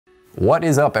What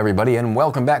is up, everybody, and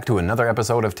welcome back to another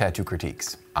episode of Tattoo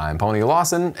Critiques. I'm Pony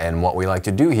Lawson, and what we like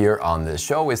to do here on this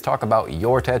show is talk about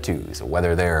your tattoos.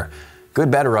 Whether they're good,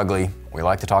 bad, or ugly, we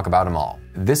like to talk about them all.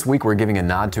 This week we're giving a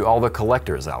nod to all the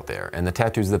collectors out there and the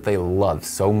tattoos that they love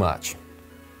so much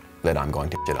that I'm going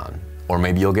to shit on. Or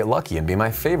maybe you'll get lucky and be my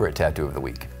favorite tattoo of the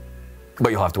week.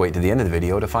 But you'll have to wait to the end of the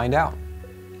video to find out.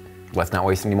 Let's not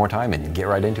waste any more time and get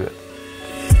right into it.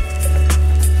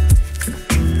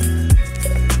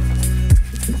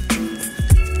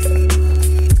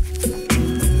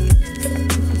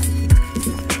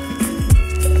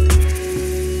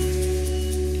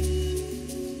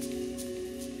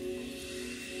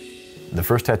 The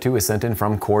first tattoo is sent in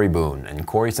from Cory Boone, and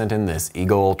Cory sent in this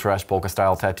eagle trash polka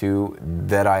style tattoo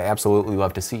that I absolutely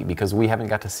love to see because we haven't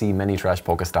got to see many trash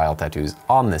polka style tattoos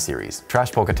on this series.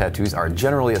 Trash polka tattoos are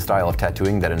generally a style of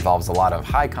tattooing that involves a lot of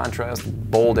high contrast,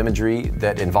 bold imagery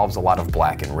that involves a lot of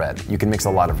black and red. You can mix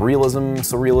a lot of realism,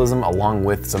 surrealism, along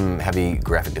with some heavy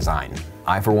graphic design.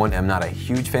 I, for one, am not a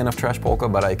huge fan of trash polka,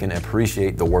 but I can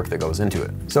appreciate the work that goes into it.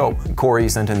 So, Cory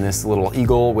sent in this little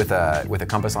eagle with a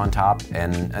compass on top,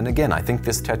 and again, I think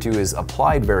this tattoo is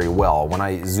applied very well. When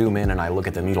I zoom in and I look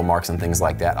at the needle marks and things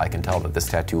like that, I can tell that this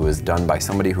tattoo is done by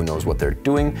somebody who knows what they're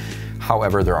doing.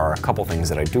 However, there are a couple things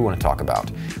that I do want to talk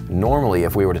about. Normally,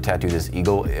 if we were to tattoo this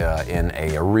eagle in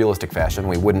a realistic fashion,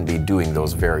 we wouldn't be doing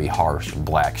those very harsh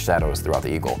black shadows throughout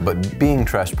the eagle. But being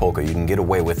trash polka, you can get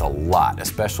away with a lot,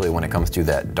 especially when it comes to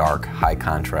that dark, high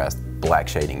contrast black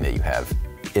shading that you have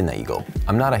in the eagle.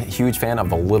 I'm not a huge fan of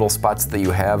the little spots that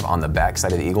you have on the back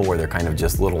side of the eagle where they're kind of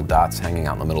just little dots hanging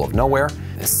out in the middle of nowhere.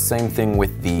 The same thing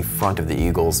with the front of the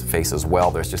eagle's face as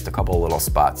well. There's just a couple of little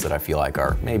spots that I feel like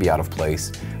are maybe out of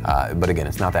place. But again,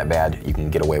 it's not that bad. You can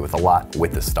get away with a lot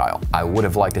with this style. I would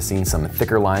have liked to seen some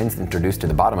thicker lines introduced to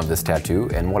the bottom of this tattoo.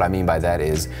 And what I mean by that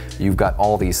is you've got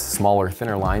all these smaller,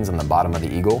 thinner lines on the bottom of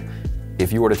the eagle.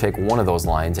 If you were to take one of those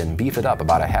lines and beef it up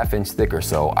about a ½ inch thick or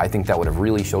so, I think that would have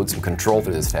really showed some control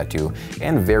through this tattoo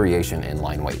and variation in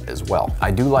line weight as well. I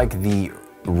do like the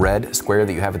red square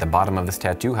that you have at the bottom of this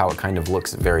tattoo, how it kind of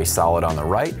looks very solid on the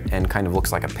right and kind of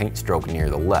looks like a paint stroke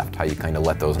near the left, how you kind of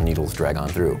let those needles drag on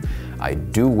through. I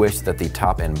do wish that the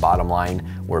top and bottom line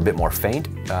were a bit more faint,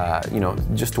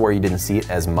 just to where you didn't see it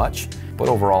as much. But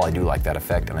overall, I do like that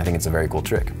effect, and I think it's a very cool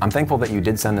trick. I'm thankful that you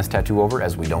did send this tattoo over,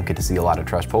 as we don't get to see a lot of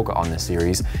trash polka on this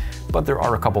series, but there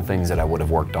are a couple things that I would have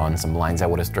worked on, some lines I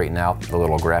would have straightened out, the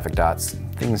little graphic dots,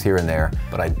 things here and there,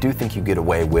 but I do think you get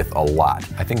away with a lot.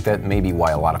 I think that may be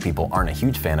why a lot of people aren't a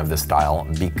huge fan of this style,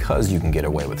 because you can get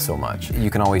away with so much. You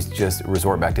can always just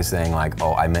resort back to saying like,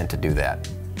 oh, I meant to do that,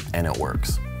 and it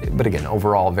works. But again,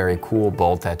 overall, very cool,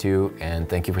 bold tattoo, and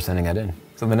thank you for sending that in.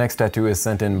 So the next tattoo is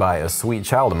sent in by a sweet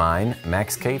child of mine,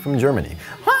 Max K from Germany.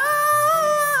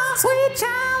 Oh, sweet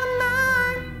child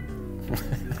of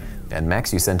mine. And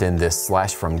Max, you sent in this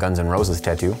Slash from Guns N' Roses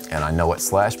tattoo, and I know it's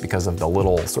Slash because of the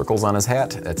little circles on his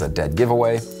hat. It's a dead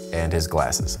giveaway, and his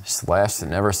glasses. Slash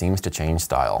never seems to change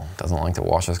style. Doesn't like to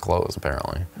wash his clothes,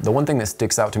 apparently. The one thing that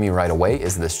sticks out to me right away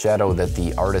is the shadow that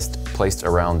the artist placed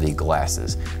around the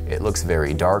glasses. It looks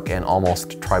very dark and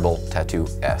almost tribal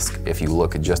tattoo-esque. If you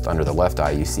look just under the left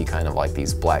eye, you see kind of like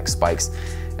these black spikes,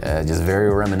 just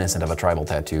very reminiscent of a tribal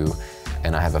tattoo.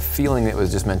 And I have a feeling it was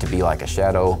just meant to be like a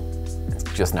shadow.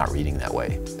 Just not reading that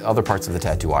way. Other parts of the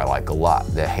tattoo I like a lot.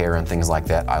 The hair and things like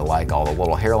that, I like all the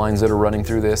little hairlines that are running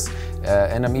through this.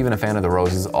 And I'm even a fan of the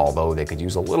roses, although they could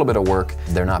use a little bit of work.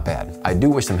 They're not bad. I do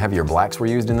wish some heavier blacks were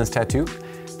used in this tattoo,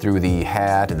 through the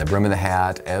hat and the brim of the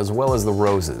hat, as well as the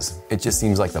roses. It just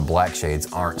seems like the black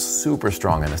shades aren't super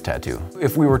strong in this tattoo.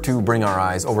 If we were to bring our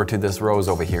eyes over to this rose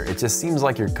over here, it just seems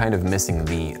like you're kind of missing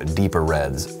the deeper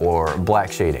reds or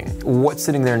black shading. What's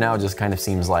sitting there now just kind of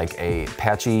seems like a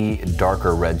patchy,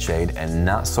 darker red shade and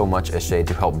not so much a shade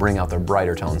to help bring out the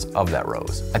brighter tones of that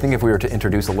rose. I think if we were to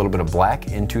introduce a little bit of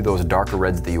black into those darker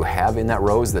reds that you have in that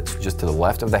rose that's just to the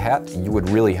left of the hat, you would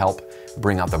really help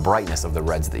bring out the brightness of the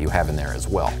reds that you have in there as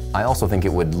well. I also think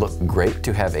it would look great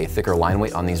to have a thicker line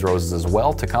weight on these roses as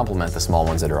well to complement the small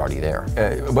ones that are already there.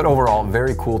 But overall,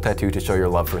 very cool tattoo to show your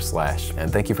love for Slash,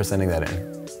 and thank you for sending that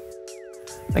in.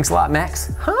 Thanks a lot,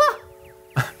 Max. Huh?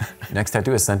 Next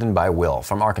tattoo is sent in by Will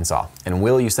from Arkansas. And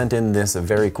Will, you sent in this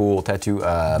very cool tattoo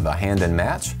of a hand and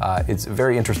match. It's a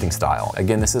very interesting style.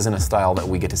 Again, this isn't a style that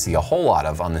we get to see a whole lot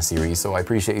of on this series, so I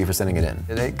appreciate you for sending it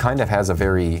in. It kind of has a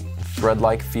very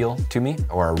thread-like feel to me,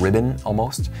 or a ribbon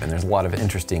almost, and there's a lot of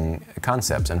interesting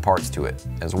concepts and parts to it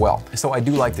as well. So I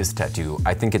do like this tattoo.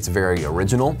 I think it's very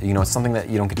original. You know, it's something that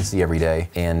you don't get to see every day,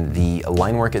 and the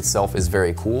line work itself is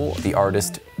very cool. The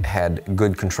artist had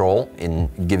good control in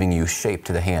giving you shape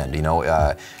to the hand. You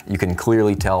know, you can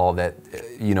clearly tell that,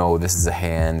 you know, this is a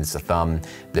hand, it's a thumb,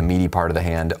 the meaty part of the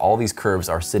hand. All these curves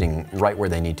are sitting right where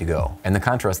they need to go. And the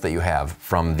contrast that you have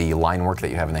from the line work that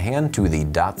you have in the hand to the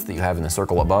dots that you have in the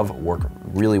circle above work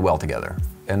really well together.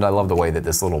 And I love the way that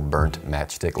this little burnt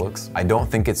matchstick looks. I don't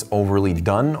think it's overly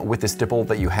done with the stipple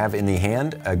that you have in the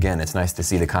hand. Again, it's nice to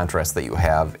see the contrast that you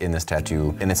have in this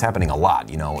tattoo, and it's happening a lot.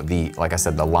 You know, like I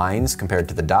said, the lines compared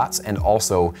to the dots, and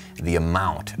also the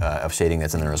amount of shading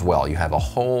that's in there as well. You have a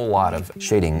whole lot of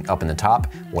shading up in the top,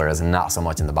 whereas not so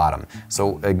much in the bottom.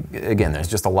 So again, there's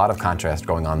just a lot of contrast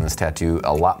going on in this tattoo,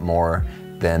 a lot more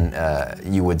than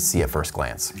you would see at first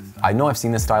glance. I know I've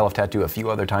seen this style of tattoo a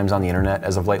few other times on the internet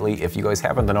as of lately. If you guys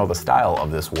happen to know the style of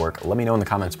this work, let me know in the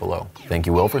comments below. Thank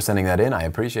you, Will, for sending that in. I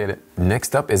appreciate it.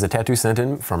 Next up is a tattoo sent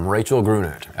in from Rachel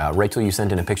Grunert. Rachel, you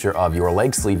sent in a picture of your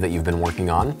leg sleeve that you've been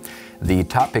working on. The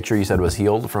top picture you said was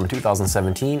healed from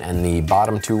 2017, and the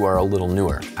bottom two are a little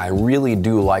newer. I really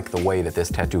do like the way that this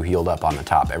tattoo healed up on the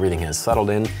top. Everything has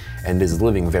settled in and is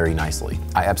living very nicely.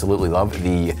 I absolutely love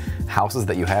the houses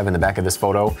that you have in the back of this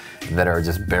photo that are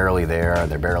just barely there,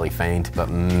 they're barely faint, but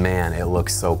man, it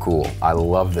looks so cool. I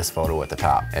love this photo at the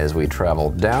top. As we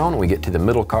travel down, we get to the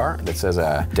middle car that says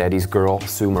Daddy's Girl,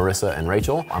 Sue, Marissa, and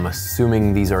Rachel. I'm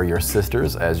assuming these are your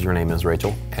sisters, as your name is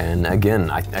Rachel. And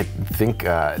again, I think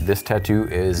this tattoo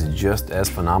is just as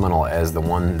phenomenal as the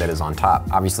one that is on top.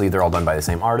 Obviously, they're all done by the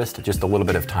same artist, just a little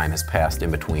bit of time has passed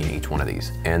in between each one of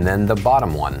these. And then the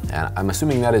bottom one, and I'm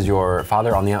assuming that is your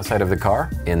father on the outside of the car.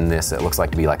 In this, it looks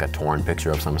like to be like a torn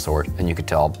picture of some sort, and you could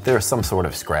tell there's some sort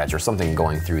of scratch or something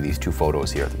going through these two photos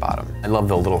here at the bottom. I love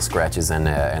the little scratches and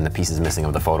the pieces missing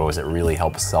of the photos. It really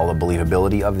helps sell the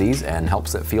believability of these and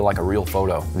helps it feel like a real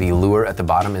photo. The lure at the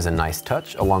bottom is a nice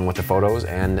touch along with the photos,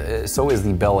 and so is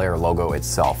the Bel Air logo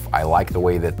itself. I like the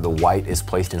way that the white is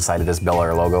placed inside of this Bel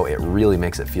Air logo. It really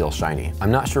makes it feel shiny.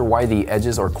 I'm not sure why the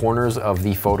edges or corners of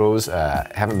the photos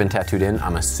haven't been tattooed in.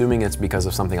 I'm assuming it's because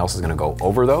of something else is gonna go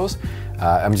over those.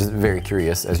 I'm just very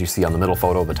curious. As you see on the middle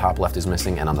photo, the top left is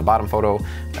missing, and on the bottom photo,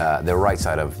 the right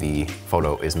side of the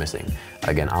photo is missing.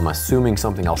 Again, I'm assuming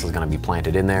something else is gonna be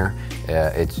planted in there.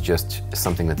 It's just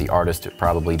something that the artist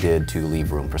probably did to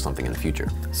leave room for something in the future.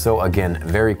 So again,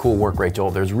 very cool work,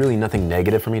 Rachel. There's really nothing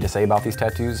negative for me to say about these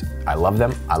tattoos. I love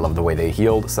them. I love the way they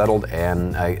healed, settled,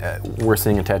 and we're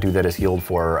seeing a tattoo that is healed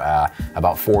for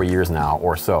about 4 years now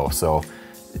or so. So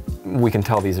we can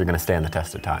tell these are gonna stand the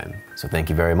test of time. So thank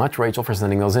you very much, Rachel, for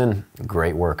sending those in.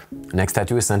 Great work. Next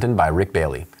tattoo is sent in by Rick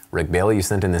Bailey. Rick Bailey, you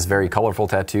sent in this very colorful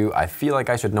tattoo. I feel like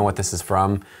I should know what this is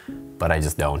from, but I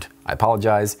just don't. I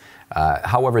apologize.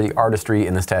 However, the artistry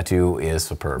in this tattoo is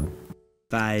superb.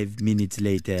 5 minutes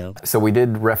later. So we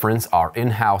did reference our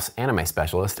in-house anime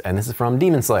specialist, and this is from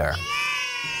Demon Slayer.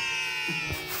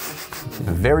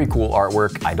 Very cool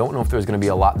artwork. I don't know if there's gonna be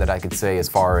a lot that I could say as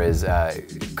far as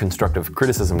constructive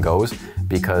criticism goes,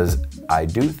 because I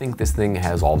do think this thing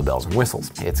has all the bells and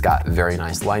whistles. It's got very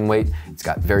nice line weight, it's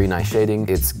got very nice shading,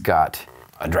 it's got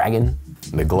a dragon.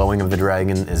 The glowing of the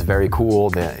dragon is very cool,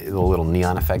 the little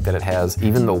neon effect that it has.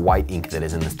 Even the white ink that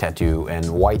is in this tattoo, and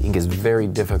white ink is very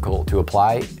difficult to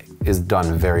apply, is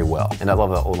done very well. And I love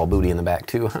that little booty in the back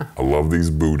too. I love these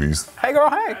booties. Hey girl,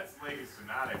 hey! That's Lady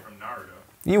Tsunade from Naruto.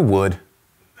 You would.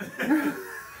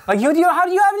 Like how do you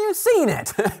haven't even seen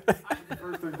it?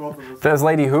 That's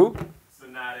Lady who?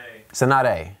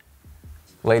 Tsunade.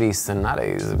 Lady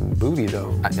Tsunade's booty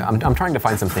though. I'm trying to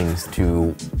find some things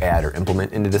to add or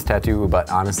implement into this tattoo, but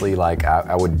honestly, like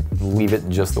I would leave it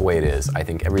just the way it is. I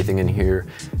think everything in here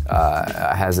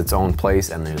has its own place,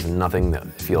 and there's nothing that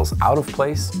feels out of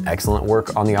place. Excellent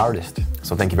work on the artist.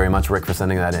 So thank you very much, Rick, for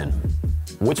sending that in.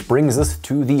 Which brings us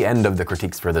to the end of the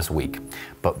critiques for this week.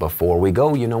 But before we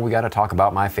go, you know we gotta talk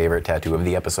about my favorite tattoo of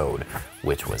the episode,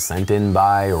 which was sent in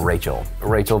by Rachel.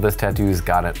 Rachel, this tattoo's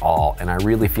got it all, and I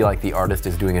really feel like the artist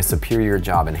is doing a superior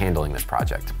job in handling this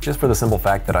project. Just for the simple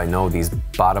fact that I know these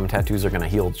bottom tattoos are gonna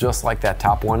heal just like that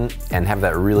top one and have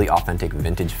that really authentic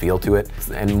vintage feel to it.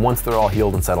 And once they're all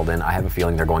healed and settled in, I have a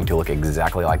feeling they're going to look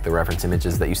exactly like the reference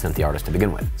images that you sent the artist to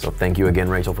begin with. So thank you again,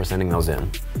 Rachel, for sending those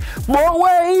in. But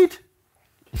wait!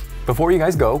 Before you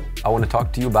guys go, I want to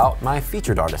talk to you about my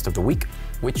featured artist of the week,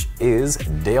 which is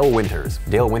Dale Winters.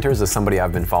 Dale Winters is somebody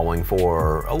I've been following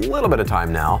for a little bit of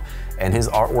time now, and his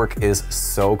artwork is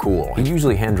so cool. He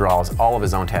usually hand draws all of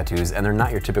his own tattoos, and they're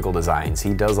not your typical designs.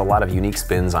 He does a lot of unique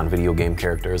spins on video game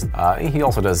characters. He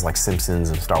also does like Simpsons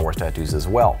and Star Wars tattoos as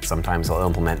well. Sometimes he'll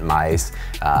implement mice,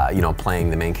 playing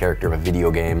the main character of a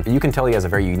video game. You can tell he has a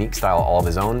very unique style all of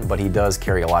his own, but he does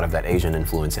carry a lot of that Asian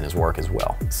influence in his work as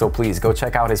well. So please go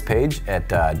check out his page at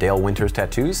Dale Winters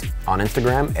Tattoos on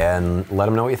Instagram and let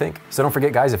him know what you think. So don't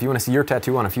forget, guys, if you want to see your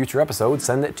tattoo on a future episode,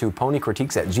 send it to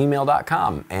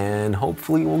ponycritiques@gmail.com and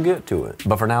hopefully we'll get to it.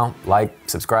 But for now, like,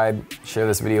 subscribe, share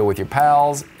this video with your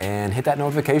pals, and hit that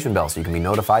notification bell so you can be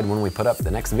notified when we put up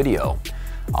the next video.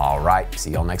 All right,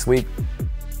 see y'all next week.